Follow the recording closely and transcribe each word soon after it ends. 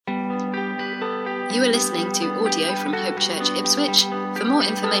You are listening to audio from Hope Church Ipswich. For more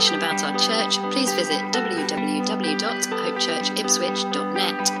information about our church, please visit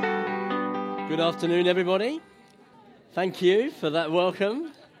www.hopechurchipswich.net. Good afternoon, everybody. Thank you for that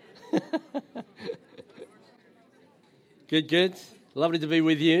welcome. Good. Lovely to be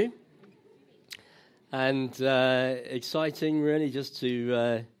with you. And exciting, really, just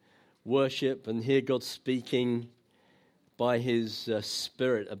to worship and hear God speaking by His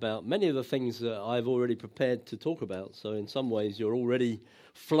Spirit about many of the things that I've already prepared to talk about. So in some ways, you're already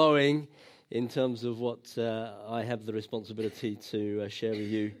flowing in terms of what I have the responsibility to share with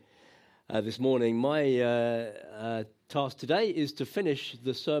you this morning. My task today is to finish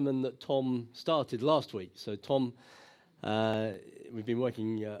the sermon that Tom started last week. So Tom, we've been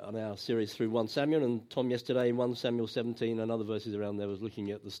working on our series through 1 Samuel, and Tom yesterday in 1 Samuel 17 and other verses around there was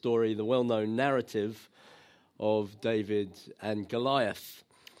looking at the story, the well-known narrative of David and Goliath.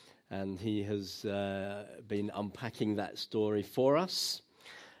 And he has been unpacking that story for us.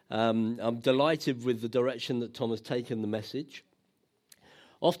 I'm delighted with the direction that Tom has taken the message.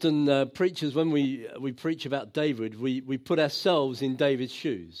 Often preachers, when we preach about David, we put ourselves in David's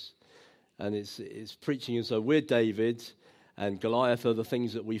shoes. And it's preaching as though we're David and Goliath are the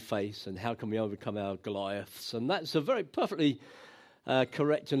things that we face and how can we overcome our Goliaths. And that's a very perfectly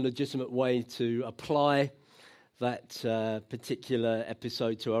correct and legitimate way to apply that particular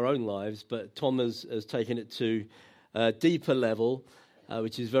episode to our own lives. But Tom has taken it to a deeper level,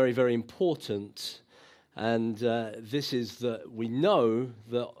 which is very, very important. And this is that we know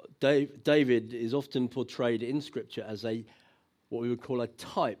that David is often portrayed in Scripture as what we would call a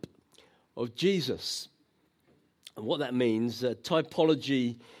type of Jesus. And what that means,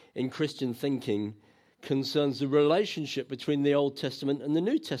 typology in Christian thinking concerns the relationship between the Old Testament and the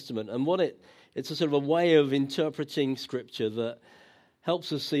New Testament. And it's a sort of a way of interpreting Scripture that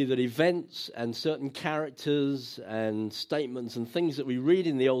helps us see that events and certain characters and statements and things that we read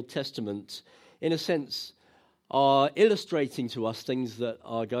in the Old Testament, in a sense, are illustrating to us things that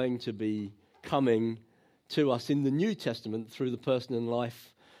are going to be coming to us in the New Testament through the person and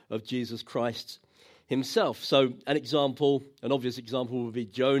life of Jesus Christ himself. So an obvious example would be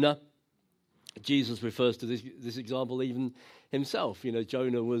Jonah. Jesus refers to this example even himself. You know,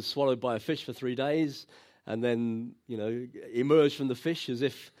 Jonah was swallowed by a fish for 3 days and then, emerged from the fish as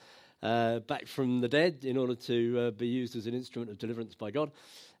if back from the dead in order to be used as an instrument of deliverance by God.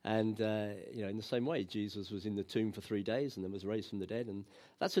 And, in the same way, Jesus was in the tomb for 3 days and then was raised from the dead. And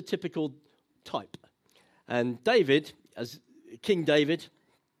that's a typical type. And David, as King David,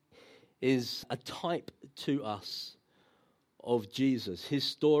 is a type to us of Jesus. His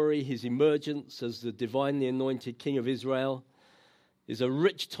story, his emergence as the divinely anointed King of Israel, is a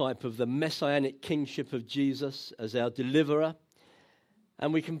rich type of the messianic kingship of Jesus as our deliverer.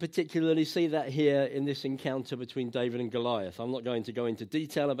 And we can particularly see that here in this encounter between David and Goliath. I'm not going to go into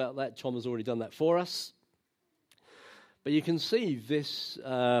detail about that. Tom has already done that for us. But you can see this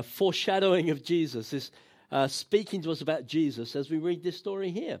foreshadowing of Jesus, this speaking to us about Jesus as we read this story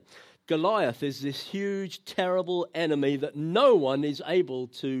here. Goliath is this huge, terrible enemy that no one is able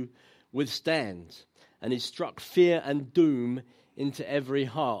to withstand, and he's struck fear and doom into every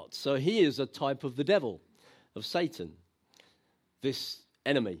heart. So he is a type of the devil, of Satan, this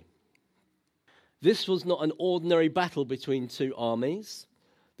enemy. This was not an ordinary battle between two armies.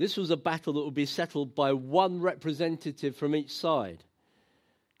 This was a battle that would be settled by one representative from each side.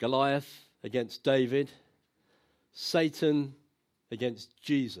 Goliath against David, Satan against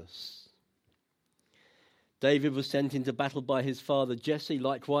Jesus. David was sent into battle by his father Jesse.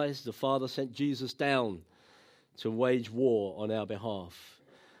 Likewise, the father sent Jesus down to wage war on our behalf.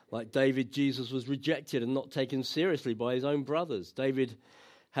 Like David, Jesus was rejected and not taken seriously by his own brothers. David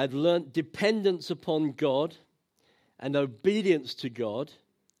had learnt dependence upon God and obedience to God,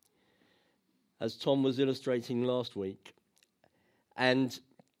 as Tom was illustrating last week. And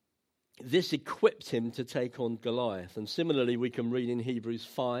this equipped him to take on Goliath. And similarly, we can read in Hebrews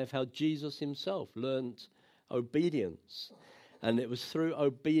 5 how Jesus himself learnt obedience. And it was through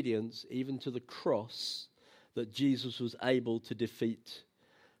obedience, even to the cross, that Jesus was able to defeat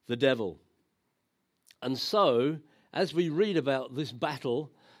the devil. And so, as we read about this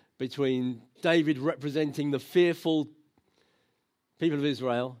battle between David representing the fearful people of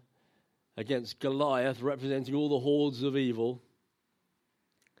Israel against Goliath representing all the hordes of evil,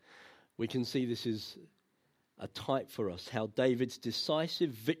 we can see this is a type for us, how David's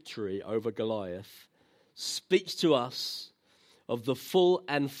decisive victory over Goliath speaks to us of the full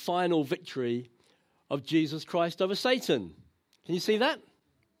and final victory of Jesus Christ over Satan. Can you see that?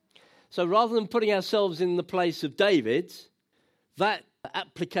 So rather than putting ourselves in the place of David, that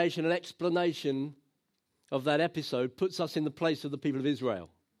application and explanation of that episode puts us in the place of the people of Israel.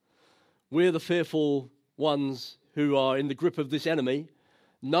 We're the fearful ones who are in the grip of this enemy.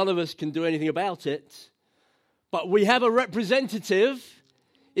 None of us can do anything about it. But we have a representative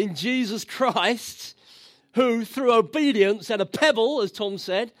in Jesus Christ who, through obedience and a pebble, as Tom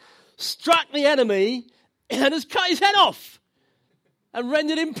said, struck the enemy and has cut his head off and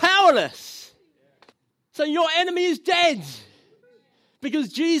rendered him powerless. So your enemy is dead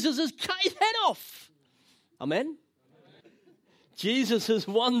because Jesus has cut his head off. Amen? Jesus has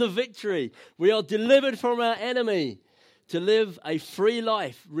won the victory. We are delivered from our enemy to live a free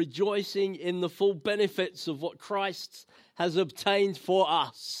life, rejoicing in the full benefits of what Christ has obtained for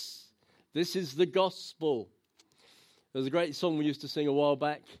us. This is the gospel. There's a great song we used to sing a while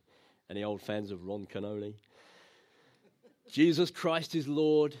back. Any old fans of Ron Canoli? Jesus Christ is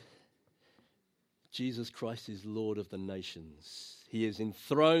Lord. Jesus Christ is Lord of the nations. He is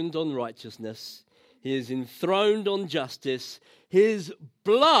enthroned on righteousness. He is enthroned on justice. His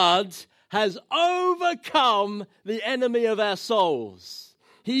blood has overcome the enemy of our souls.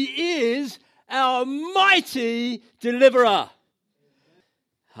 He is our mighty deliverer.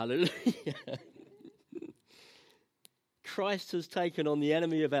 Hallelujah. Christ has taken on the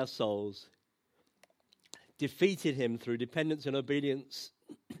enemy of our souls, defeated him through dependence and obedience,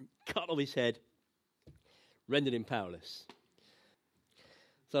 cut off his head, rendered him powerless.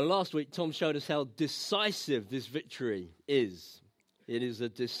 So last week, Tom showed us how decisive this victory is. It is a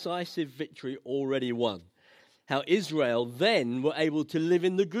decisive victory already won. How Israel then were able to live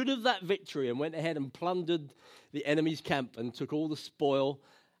in the good of that victory and went ahead and plundered the enemy's camp and took all the spoil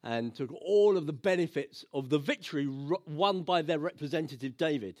and took all of the benefits of the victory won by their representative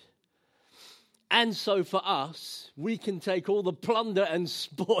David. And so for us, we can take all the plunder and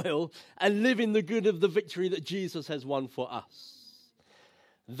spoil and live in the good of the victory that Jesus has won for us.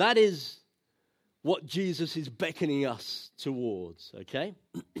 That is what Jesus is beckoning us towards, okay?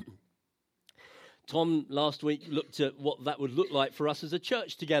 Tom last week looked at what that would look like for us as a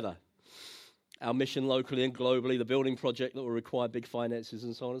church together. Our mission locally and globally, the building project that will require big finances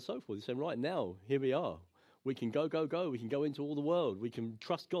and so on and so forth. He said, right now, here we are. We can go. We can go into all the world. We can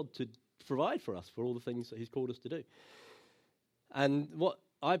trust God to provide for us for all the things that he's called us to do. And what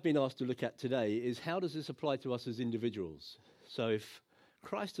I've been asked to look at today is how does this apply to us as individuals? So if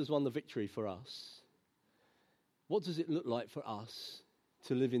Christ has won the victory for us, what does it look like for us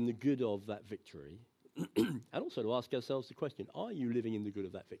to live in the good of that victory? And also to ask ourselves the question, are you living in the good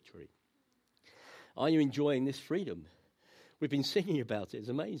of that victory? Are you enjoying this freedom? We've been singing about it. It's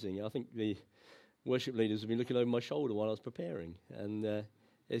amazing. I think the worship leaders have been looking over my shoulder while I was preparing. And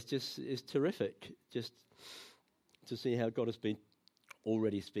it's terrific just to see how God has been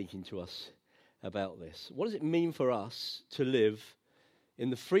already speaking to us about this. What does it mean for us to live in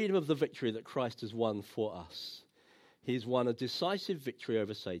the freedom of the victory that Christ has won for us? He's won a decisive victory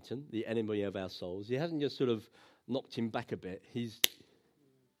over Satan, the enemy of our souls. He hasn't just sort of knocked him back a bit. He's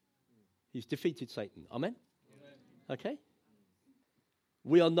defeated Satan. Amen? Okay?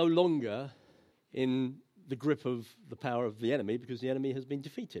 We are no longer in the grip of the power of the enemy because the enemy has been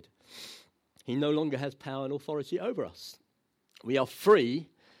defeated. He no longer has power and authority over us. We are free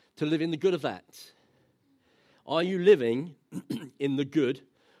to live in the good of that. Are you living in the good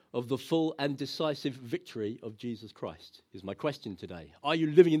of the full and decisive victory of Jesus Christ? Is my question today. Are you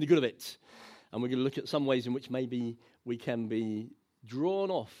living in the good of it? And we're going to look at some ways in which maybe we can be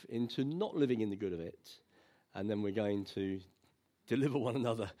drawn off into not living in the good of it. And then we're going to deliver one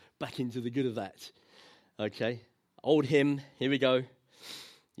another back into the good of that. Okay, old hymn, here we go.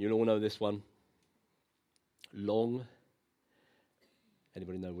 You'll all know this one. Long.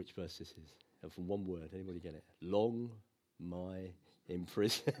 Anybody know which verse this is? And from one word, anybody get it? Long my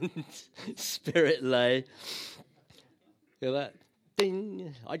imprisoned spirit lay. Hear that?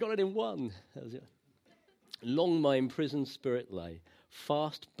 Ding! I got it in one. That was it. Long my imprisoned spirit lay,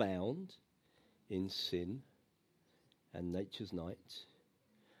 fast bound in sin and nature's night.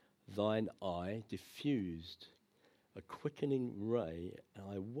 Thine eye diffused a quickening ray, and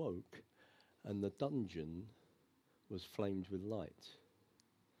I woke, and the dungeon was flamed with light.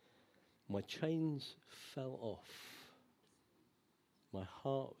 My chains fell off. My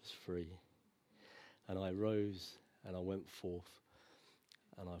heart was free, and I rose, and I went forth,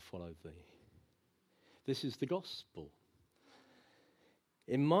 and I followed thee. This is the gospel.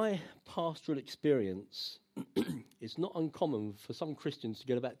 In my pastoral experience, it's not uncommon for some Christians to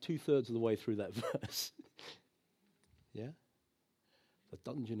get about 2/3 of the way through that verse. Yeah? The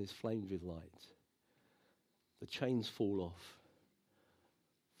dungeon is flamed with light. The chains fall off.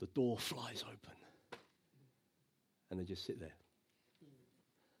 The door flies open. And they just sit there.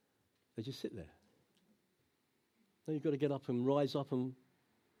 They just sit there. No, you've got to get up and rise up and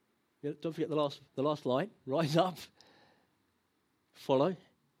don't forget the last line. Rise up, follow.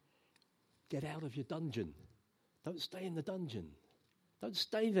 Get out of your dungeon. Don't stay in the dungeon. Don't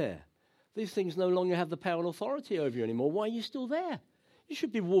stay there. These things no longer have the power and authority over you anymore. Why are you still there? You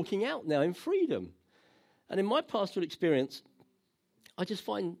should be walking out now in freedom. And in my pastoral experience, I just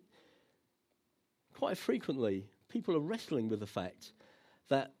find quite frequently people are wrestling with the fact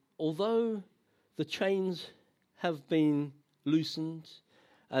that although the chains have been loosened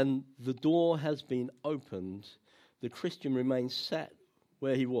and the door has been opened, the Christian remains sat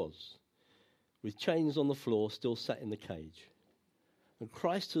where he was, with chains on the floor, still sat in the cage. And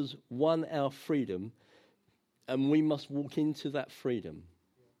Christ has won our freedom, and we must walk into that freedom,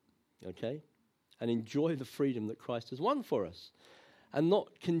 okay, and enjoy the freedom that Christ has won for us, and not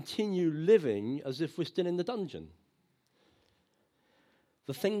continue living as if we're still in the dungeon.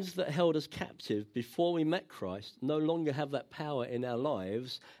 The things that held us captive before we met Christ no longer have that power in our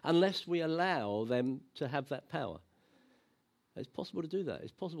lives unless we allow them to have that power. It's possible to do that.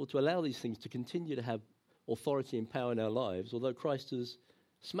 It's possible to allow these things to continue to have authority and power in our lives, although Christ has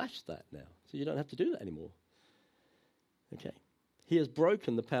smashed that now. So you don't have to do that anymore. Okay? He has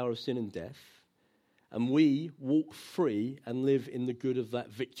broken the power of sin and death, and we walk free and live in the good of that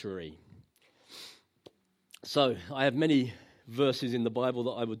victory. So I have many verses in the Bible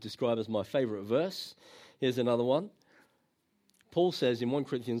that I would describe as my favorite verse. Here's another one. Paul says in 1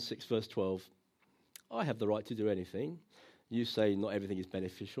 Corinthians 6 verse 12, I have the right to do anything. You say not everything is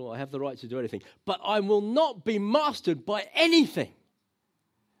beneficial. I have the right to do anything. But I will not be mastered by anything.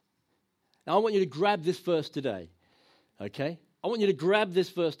 Now I want you to grab this verse today. Okay? I want you to grab this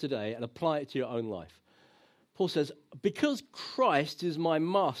verse today and apply it to your own life. Paul says, because Christ is my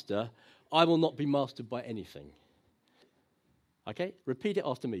master, I will not be mastered by anything. Okay? Repeat it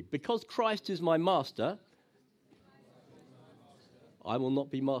after me. Because Christ is my master, I will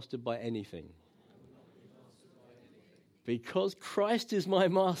not be mastered by anything. Because Christ is my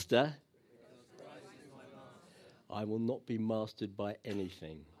master, I will not be mastered by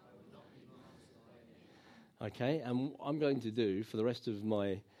anything. Okay, and what I'm going to do for the rest of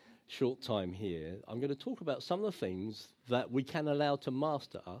my short time here, I'm going to talk about some of the things that we can allow to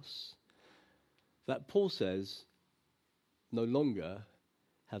master us, that Paul says no longer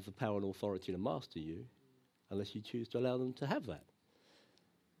have the power and authority to master you unless you choose to allow them to have that.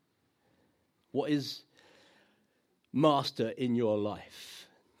 What is master in your life?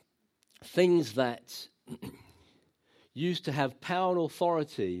 Things that used to have power and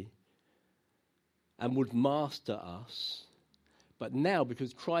authority and would master us, but now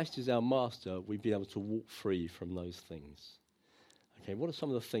because Christ is our master, we've been able to walk free from those things. Okay, what are some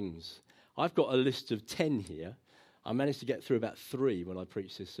of the things? I've got a list of 10 here. I managed to get through about 3 when I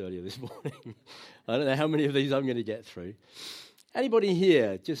preached this earlier this morning. I don't know how many of these I'm going to get through. Anybody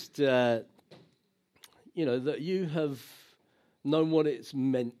here just that you have known what it's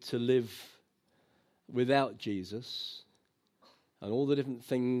meant to live without Jesus and all the different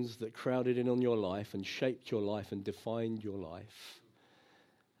things that crowded in on your life and shaped your life and defined your life.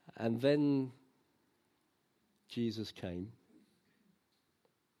 And then Jesus came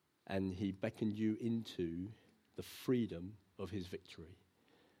and he beckoned you into the freedom of his victory.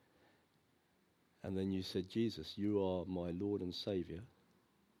 And then you said, Jesus, you are my Lord and Savior.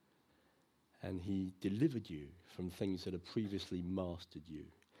 And he delivered you from things that had previously mastered you.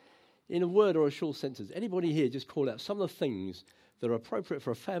 In a word or a short sentence, anybody here just call out some of the things that are appropriate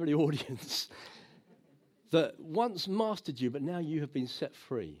for a family audience that once mastered you, but now you have been set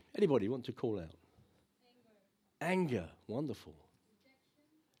free. Anybody want to call out? Anger. Wonderful.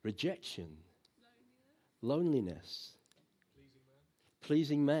 Rejection. Loneliness.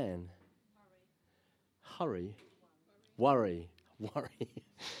 Pleasing man. Hurry. Worry.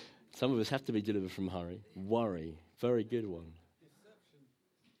 Some of us have to be delivered from hurry. Worry. Very good one.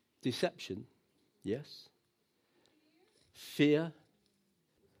 Deception. Yes. Fear.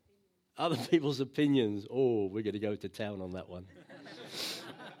 Other people's opinions. Oh, we're going to go to town on that one.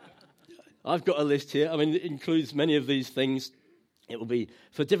 I've got a list here. I mean, it includes many of these things. It will be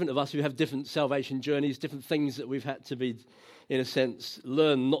for different of us who have different salvation journeys, different things that we've had to be, in a sense,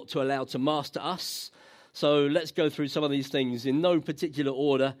 learn not to allow to master us. So let's go through some of these things in no particular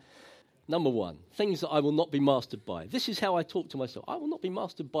order. Number 1, things that I will not be mastered by. This is how I talk to myself. I will not be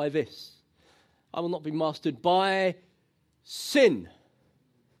mastered by this. I will not be mastered by sin.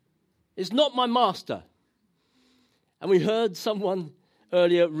 It's not my master. And we heard someone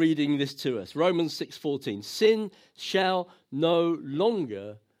earlier reading this to us. Romans 6:14. Sin shall no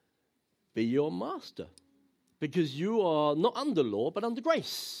longer be your master because you are not under law but under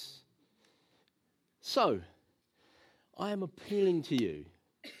grace. So, I am appealing to you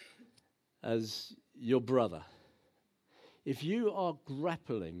as your brother. If you are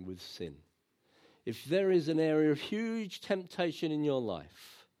grappling with sin, if there is an area of huge temptation in your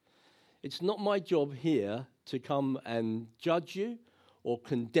life, it's not my job here to come and judge you or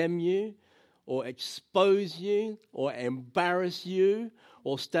condemn you or expose you or embarrass you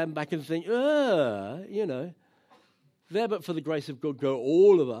or stand back and think, there but for the grace of God go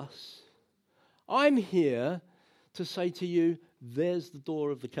all of us. I'm here to say to you, there's the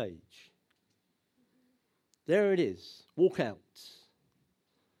door of the cage. There it is. Walk out.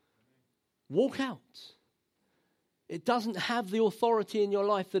 Walk out. It doesn't have the authority in your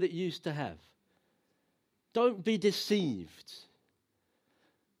life that it used to have. Don't be deceived.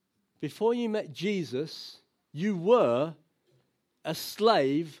 Before you met Jesus, you were a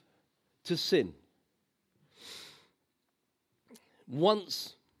slave to sin.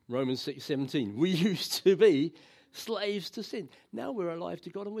 Once, Romans 6:17, we used to be slaves to sin. Now we're alive to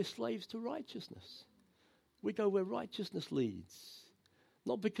God and we're slaves to righteousness. We go where righteousness leads.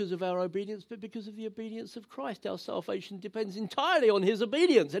 Not because of our obedience, but because of the obedience of Christ. Our salvation depends entirely on his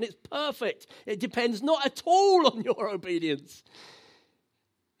obedience, and it's perfect. It depends not at all on your obedience.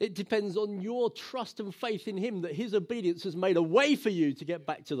 It depends on your trust and faith in him, that his obedience has made a way for you to get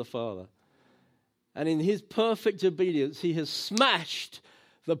back to the Father. And in his perfect obedience, he has smashed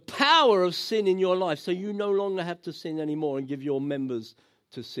the power of sin in your life, so you no longer have to sin anymore and give your members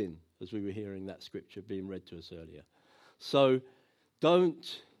to sin, as we were hearing that scripture being read to us earlier. So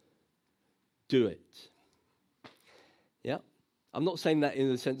don't do it. Yeah? I'm not saying that in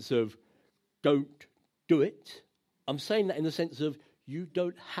the sense of don't do it. I'm saying that in the sense of you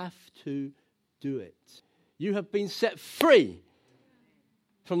don't have to do it. You have been set free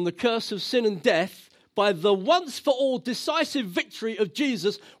from the curse of sin and death by the once for all decisive victory of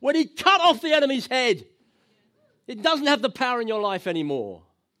Jesus when he cut off the enemy's head. It doesn't have the power in your life anymore.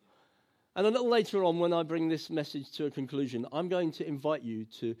 And a little later on, when I bring this message to a conclusion, I'm going to invite you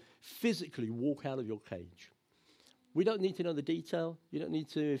to physically walk out of your cage. We don't need to know the detail. You don't need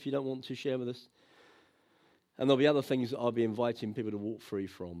to if you don't want to share with us. And there'll be other things that I'll be inviting people to walk free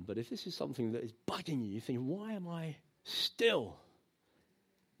from. But if this is something that is bugging you, you're thinking, why am I still,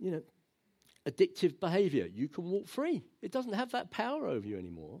 addictive behavior? You can walk free. It doesn't have that power over you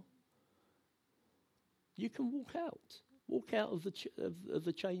anymore. You can walk out. Walk out of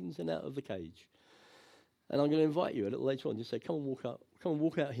the chains and out of the cage. And I'm going to invite you a little later on. Just say, come and walk up. Come and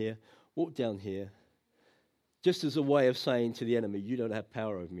walk out here. Walk down here. Just as a way of saying to the enemy, you don't have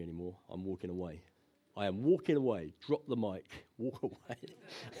power over me anymore. I'm walking away. I am walking away. Drop the mic. Walk away.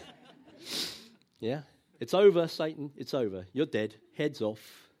 Yeah? It's over, Satan. It's over. You're dead. Head's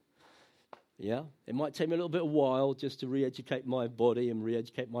off. Yeah? It might take me a little bit of while just to re-educate my body and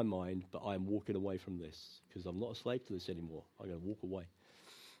re-educate my mind, but I am walking away from this because I'm not a slave to this anymore. I'm going to walk away.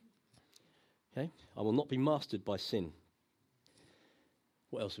 Okay? I will not be mastered by sin.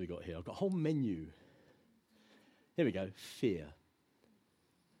 What else have we got here? I've got a whole menu. Here we go. Fear.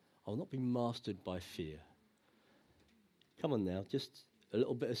 I will not be mastered by fear. Come on now, just a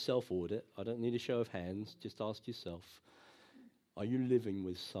little bit of self-audit. I don't need a show of hands. Just ask yourself, are you living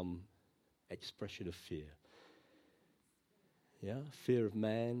with some expression of fear? Yeah, fear of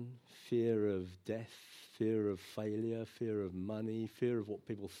man, fear of death, fear of failure, fear of money, fear of what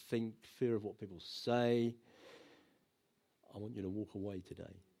people think, fear of what people say. I want you to walk away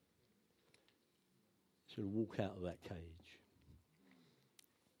today. So walk out of that cage.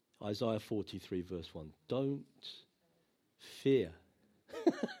 Isaiah 43 verse 1. Don't fear.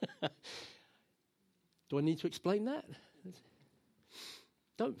 Do I need to explain that?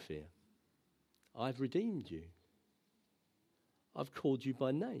 Don't fear. I've redeemed you. I've called you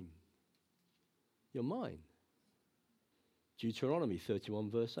by name. You're mine. Deuteronomy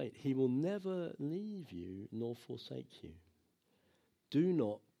 31 verse 8. He will never leave you nor forsake you. Do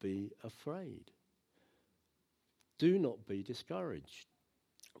not be afraid. Do not be discouraged.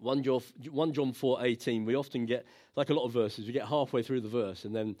 1 John 4:18, we often get, like a lot of verses, we get halfway through the verse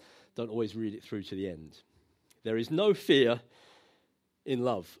and then don't always read it through to the end. There is no fear in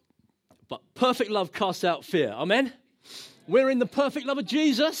love, but perfect love casts out fear. Amen? We're in the perfect love of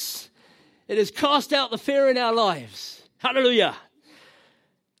Jesus. It has cast out the fear in our lives. Hallelujah.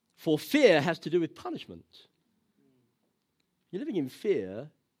 For fear has to do with punishment. You're living in fear,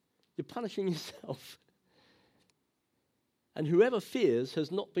 you're punishing yourself. And whoever fears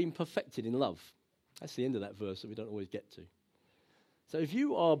has not been perfected in love. That's the end of that verse that we don't always get to. So if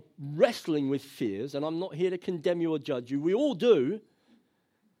you are wrestling with fears, and I'm not here to condemn you or judge you, we all do,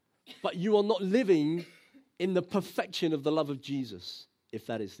 but you are not living in the perfection of the love of Jesus, if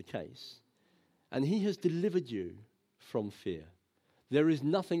that is the case. And he has delivered you from fear. There is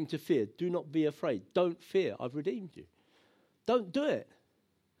nothing to fear. Do not be afraid. Don't fear. I've redeemed you. Don't do it.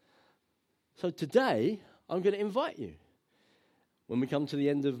 So today, I'm going to invite you. When we come to the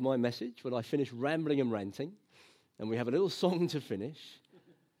end of my message, when I finish rambling and ranting, and we have a little song to finish,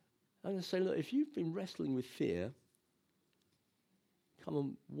 I'm going to say, look, if you've been wrestling with fear, come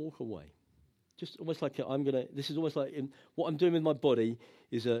and walk away. Just almost like this is almost like what I'm doing with my body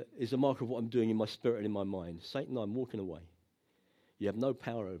is a mark of what I'm doing in my spirit and in my mind. Satan, I'm walking away. You have no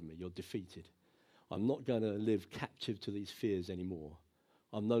power over me. You're defeated. I'm not going to live captive to these fears anymore.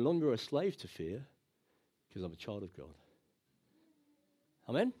 I'm no longer a slave to fear because I'm a child of God.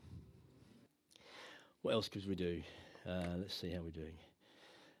 Amen? What else could we do? Let's see how we're doing.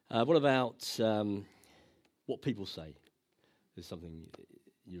 What about what people say? There's something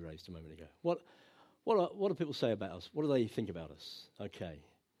you raised a moment ago. What do people say about us? What do they think about us? Okay.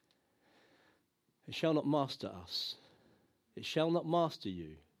 It shall not master us. It shall not master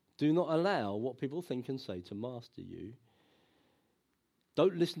you. Do not allow what people think and say to master you.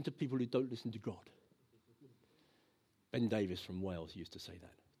 Don't listen to people who don't listen to God. Ben Davis from Wales used to say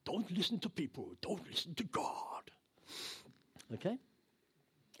that. Don't listen to people who don't listen to God. Okay?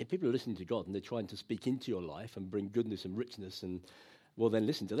 If people are listening to God and they're trying to speak into your life and bring goodness and richness, well, then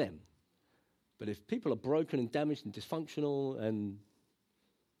listen to them. But if people are broken and damaged and dysfunctional and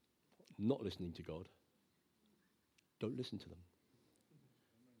not listening to God, don't listen to them.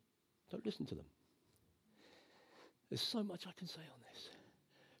 Don't listen to them. There's so much I can say on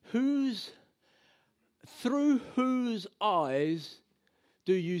this. Through whose eyes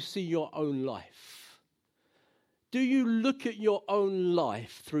do you see your own life? Do you look at your own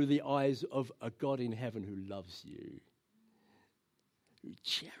life through the eyes of a God in heaven who loves you, who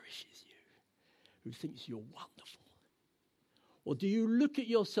cherishes you, who thinks you're wonderful? Or do you look at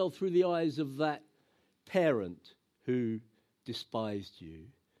yourself through the eyes of that parent who despised you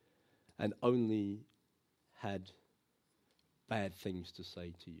and only had bad things to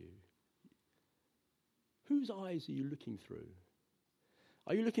say to you? Whose eyes are you looking through?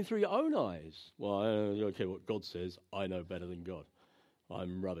 Are you looking through your own eyes? Well, I don't care what God says. I know better than God.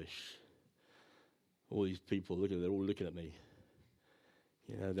 I'm rubbish. All these people, they're all looking at me.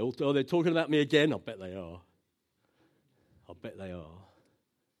 You know, they're talking about me again. I bet they are. I bet they are.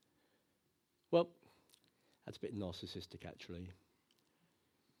 Well, that's a bit narcissistic, actually.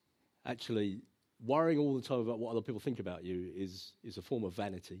 Actually, worrying all the time about what other people think about you is a form of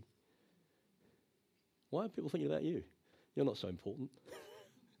vanity. Why are people thinking about you? You're not so important.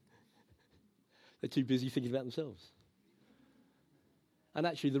 They're too busy thinking about themselves. And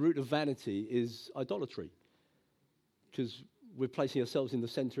actually, the root of vanity is idolatry. Because we're placing ourselves in the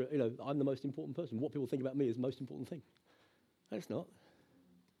center. You know, I'm the most important person. What people think about me is the most important thing. No, it's not.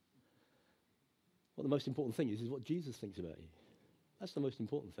 What the most important thing is what Jesus thinks about you. That's the most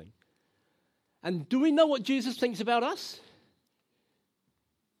important thing. And do we know what Jesus thinks about us?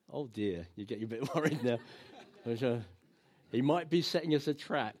 Oh dear, you're getting a bit worried now. He might be setting us a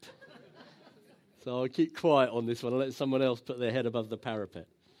trap. So I'll keep quiet on this one and let someone else put their head above the parapet.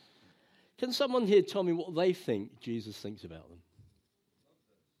 Can someone here tell me what they think Jesus thinks about them?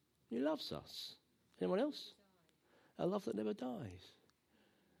 He loves us. Anyone else? A love that never dies.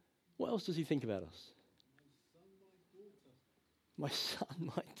 What else does he think about us? My son,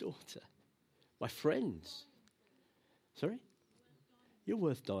 my daughter, my friends. Sorry? You're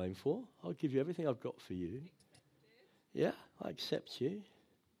worth dying for. I'll give you everything I've got for you. Yeah, I accept you.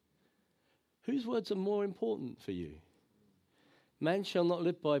 Whose words are more important for you? Man shall not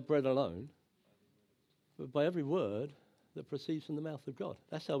live by bread alone, but by every word that proceeds from the mouth of God.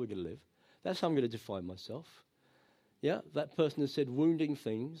 That's how we're going to live. That's how I'm going to define myself. Yeah, that person has said wounding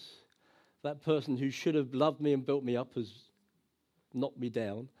things. That person who should have loved me and built me up has knocked me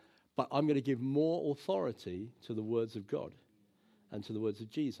down. But I'm going to give more authority to the words of God and to the words of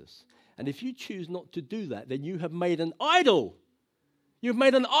Jesus. And if you choose not to do that, then you have made an idol. You've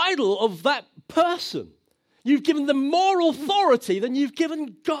made an idol of that person. You've given them more authority than you've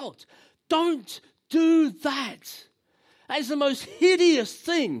given God. Don't do that. That is the most hideous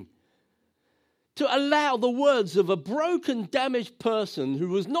thing. To allow the words of a broken, damaged person who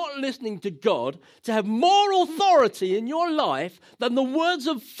was not listening to God to have more authority in your life than the words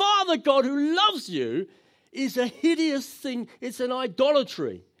of Father God who loves you is a hideous thing. It's an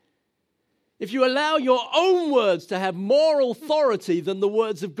idolatry. If you allow your own words to have more authority than the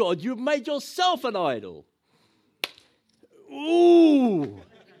words of God, you've made yourself an idol. Ooh,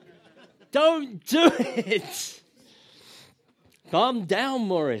 don't do it. Calm down,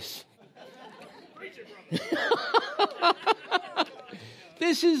 Morris.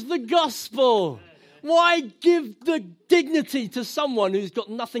 This is the gospel. Why give the dignity to someone who's got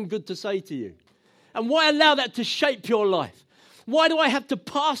nothing good to say to you? And why allow that to shape your life? Why do I have to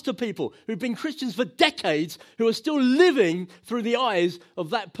pastor people who've been Christians for decades who are still living through the eyes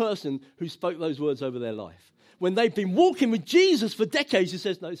of that person who spoke those words over their life? When they've been walking with Jesus for decades, he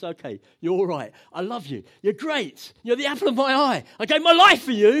says, no, it's okay. You're all right. I love you. You're great. You're the apple of my eye. I gave my life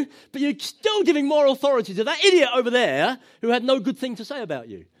for you, but you're still giving moral authority to that idiot over there who had no good thing to say about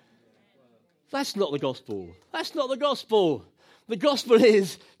you. That's not the gospel. That's not the gospel. The gospel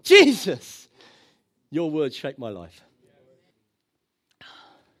is, Jesus, your words shape my life.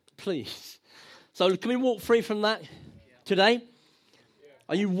 Please. So can we walk free from that today?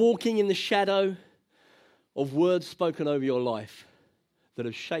 Are you walking in the shadow of words spoken over your life that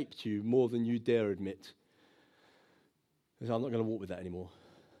have shaped you more than you dare admit? I'm not going to walk with that anymore.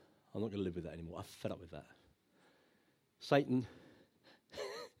 I'm not going to live with that anymore. I'm fed up with that. Satan,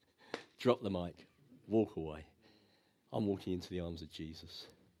 drop the mic. Walk away. I'm walking into the arms of Jesus.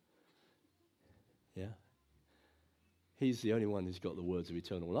 Yeah? He's the only one who's got the words of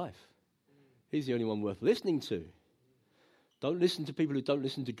eternal life. He's the only one worth listening to. Don't listen to people who don't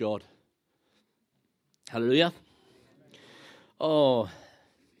listen to God. Hallelujah. Oh,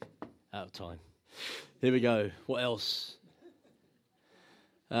 out of time. Here we go. What else?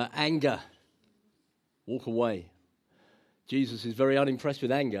 Anger. Walk away. Jesus is very unimpressed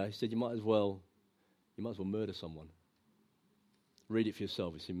with anger. He said, you might as well murder someone. Read it for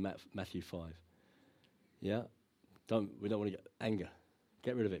yourself. It's in Matthew 5. Yeah? We don't want to get anger.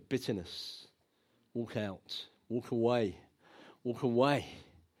 Get rid of it. Bitterness. Walk out. Walk away. Walk away.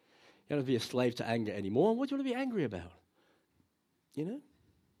 You don't have to be a slave to anger anymore. What do you want to be angry about? You know?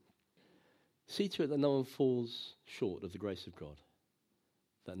 See to it that no one falls short of the grace of God,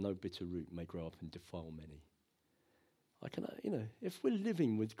 that no bitter root may grow up and defile many. If we're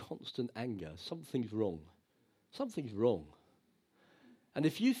living with constant anger, something's wrong. Something's wrong. And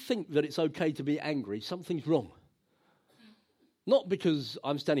if you think that it's okay to be angry, something's wrong. Not because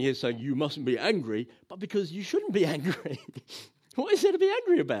I'm standing here saying you mustn't be angry, but because you shouldn't be angry. What is there to be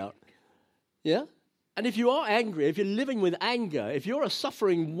angry about? Yeah? And if you are angry, if you're living with anger, if you're a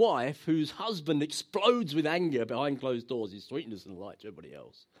suffering wife whose husband explodes with anger behind closed doors, his sweetness and light to everybody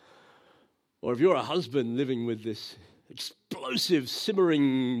else, or if you're a husband living with this explosive,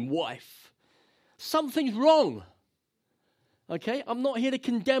 simmering wife, something's wrong. Okay? I'm not here to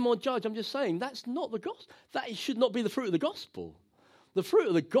condemn or judge. I'm just saying that's not the gospel. That should not be the fruit of the gospel. The fruit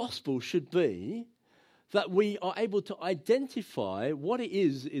of the gospel should be that we are able to identify what it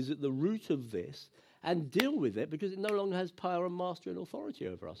is at the root of this and deal with it, because it no longer has power and mastery and authority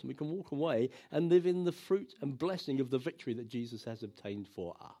over us. And we can walk away and live in the fruit and blessing of the victory that Jesus has obtained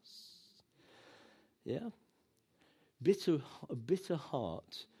for us. Yeah? A bitter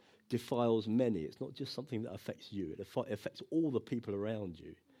heart defiles many. It's not just something that affects you. It affects all the people around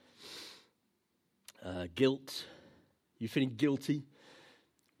you. Guilt. You feeling guilty?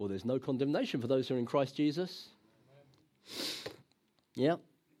 Well, there's no condemnation for those who are in Christ Jesus. Yeah.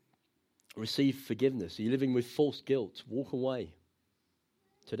 Receive forgiveness. Are you living with false guilt? Walk away.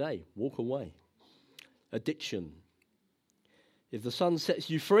 Today, walk away. Addiction. If the Son sets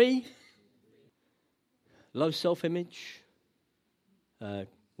you free, low self-image,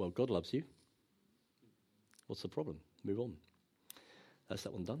 well, God loves you. What's the problem? Move on. That's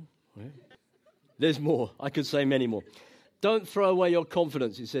that one done. Right. There's more. I could say many more. Don't throw away your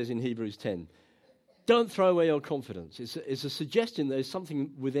confidence, it says in Hebrews 10. Don't throw away your confidence. It's a suggestion that there's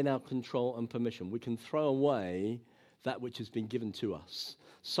something within our control and permission. We can throw away that which has been given to us.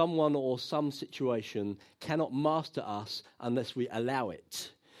 Someone or some situation cannot master us unless we allow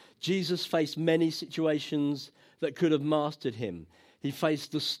it. Jesus faced many situations that could have mastered him. He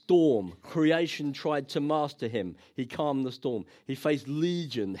faced the storm. Creation tried to master him. He calmed the storm. He faced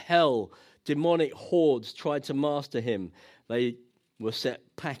legion, hell, demonic hordes tried to master him. They were set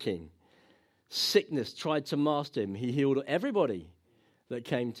packing. Sickness tried to master him. He healed everybody that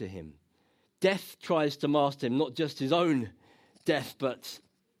came to him. Death tries to master him, not just his own death, but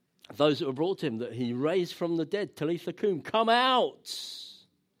those that were brought to him, that he raised from the dead. Talitha Kum, come out.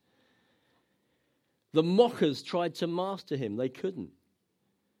 The mockers tried to master him. They couldn't.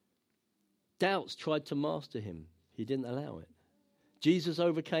 Doubts tried to master him. He didn't allow it. Jesus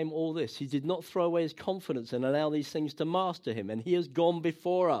overcame all this. He did not throw away his confidence and allow these things to master him. And he has gone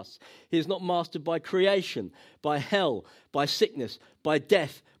before us. He is not mastered by creation, by hell, by sickness, by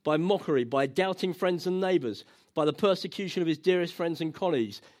death, by mockery, by doubting friends and neighbors, by the persecution of his dearest friends and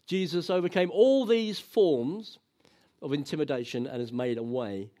colleagues. Jesus overcame all these forms of intimidation and has made a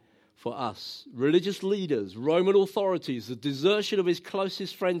way for us. Religious leaders, Roman authorities, the desertion of his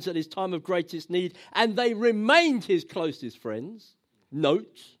closest friends at his time of greatest need, and they remained his closest friends.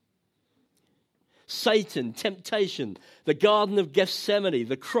 Note, Satan, temptation, the Garden of Gethsemane,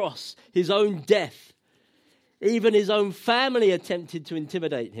 the cross, his own death. Even his own family attempted to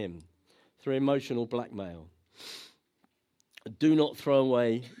intimidate him through emotional blackmail. Do not throw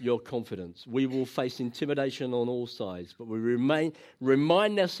away your confidence. We will face intimidation on all sides, but we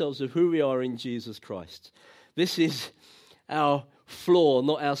remind ourselves of who we are in Jesus Christ. This is our floor,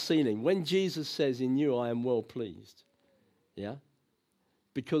 not our ceiling. When Jesus says, "In you I am well pleased," yeah,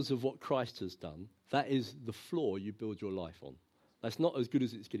 because of what Christ has done, that is the floor you build your life on. That's not as good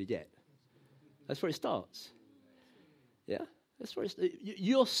as it's going to get. That's where it starts. Yeah, that's where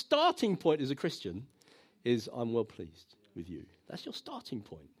your starting point as a Christian is, "I'm well pleased with you." That's your starting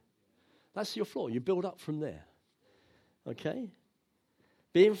point. That's your floor. You build up from there. Okay?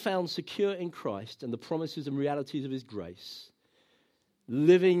 Being found secure in Christ and the promises and realities of his grace,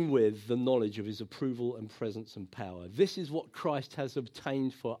 living with the knowledge of his approval and presence and power. This is what Christ has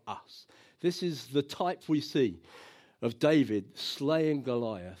obtained for us. This is the type we see of David slaying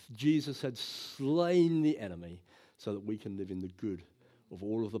Goliath. Jesus had slain the enemy so that we can live in the good of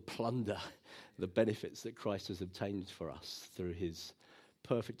all of the plunder, the benefits that Christ has obtained for us through his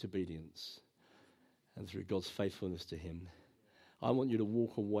perfect obedience and through God's faithfulness to him. I want you to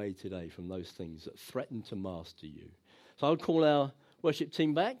walk away today from those things that threaten to master you. So I'll call our worship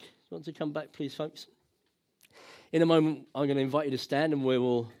team back. You want to come back, please, folks? In a moment, I'm going to invite you to stand and we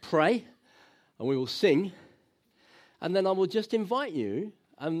will pray and we will sing. And then I will just invite you,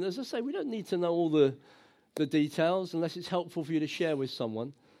 and as I say, we don't need to know all the details unless it's helpful for you to share with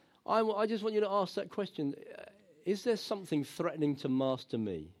someone. I just want you to ask that question. Is there something threatening to master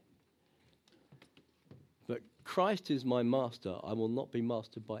me? But Christ is my master. I will not be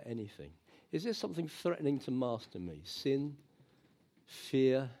mastered by anything. Is there something threatening to master me? Sin,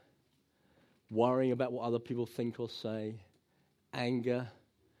 fear, worrying about what other people think or say, anger,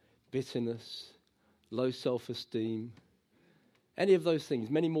 bitterness, low self-esteem, any of those things,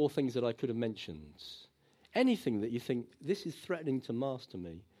 many more things that I could have mentioned. Anything that you think, this is threatening to master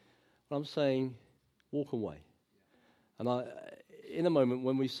me, well, I'm saying, walk away. And in a moment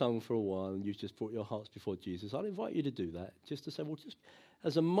when we sung for a while and you've just brought your hearts before Jesus, I'd invite you to do that, just to say, well, just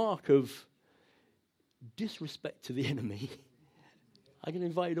as a mark of disrespect to the enemy, I'm going to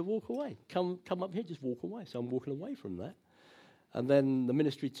invite you to walk away. Come up here, just walk away. So I'm walking away from that. And then the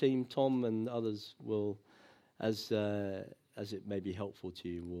ministry team, Tom and others will, as it may be helpful to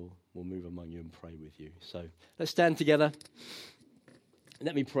you, we'll move among you and pray with you. So let's stand together.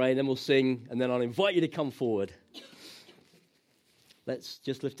 Let me pray, and then we'll sing, and then I'll invite you to come forward. Let's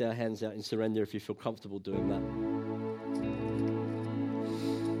just lift our hands out in surrender if you feel comfortable doing that.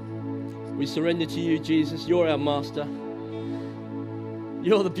 We surrender to you, Jesus. You're our master.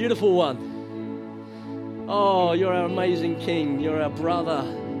 You're the beautiful one. Oh, you're our amazing King. You're our brother.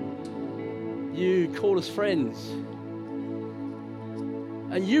 You call us friends.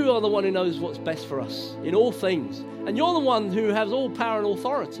 And you are the one who knows what's best for us in all things. And you're the one who has all power and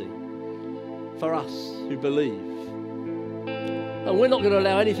authority for us who believe. And we're not going to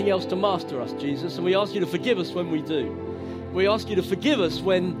allow anything else to master us, Jesus. And we ask you to forgive us when we do. We ask you to forgive us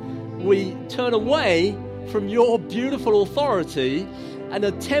when we turn away from your beautiful authority and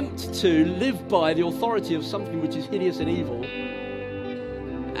attempt to live by the authority of something which is hideous and evil,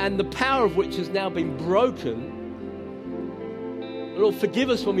 and the power of which has now been broken. Lord, forgive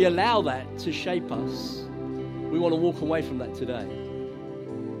us when we allow that to shape us. We want to walk away from that today.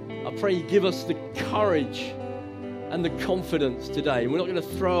 I pray you give us the courage and the confidence today. We're not going to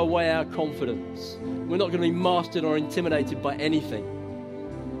throw away our confidence. We're not going to be mastered or intimidated by anything.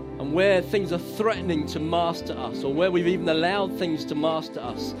 And where things are threatening to master us, or where we've even allowed things to master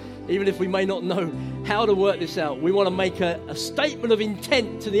us, even if we may not know how to work this out, we want to make a statement of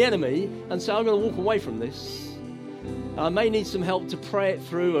intent to the enemy and say, I'm going to walk away from this. I may need some help to pray it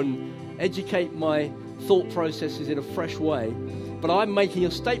through and educate my thought processes in a fresh way, but I'm making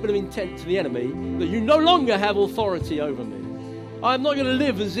a statement of intent to the enemy that you no longer have authority over me. I'm not going to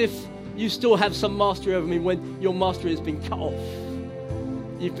live as if you still have some mastery over me when your mastery has been cut off.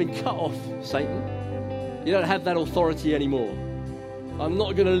 You've been cut off, Satan. You don't have that authority anymore. I'm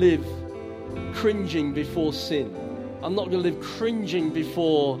not going to live cringing before sin. I'm not going to live cringing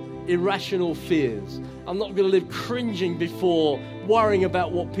before irrational fears. I'm not going to live cringing before worrying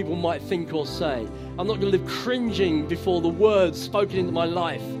about what people might think or say. I'm not going to live cringing before the words spoken into my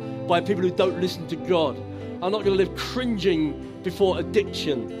life by people who don't listen to God. I'm not going to live cringing before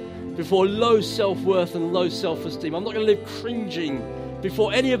addiction, before low self-worth and low self-esteem. I'm not going to live cringing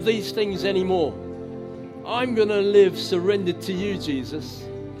before any of these things anymore. I'm going to live surrendered to you, Jesus,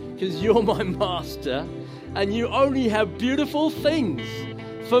 because you're my master and you only have beautiful things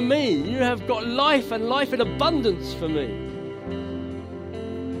for me. You have got life and life in abundance for me.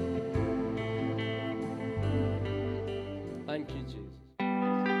 Thank you, Jesus.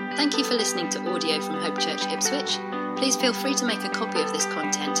 Thank you for listening to audio from Hope Church Ipswich. Please feel free to make a copy of this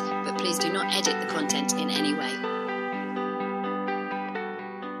content, but please do not edit the content in any way.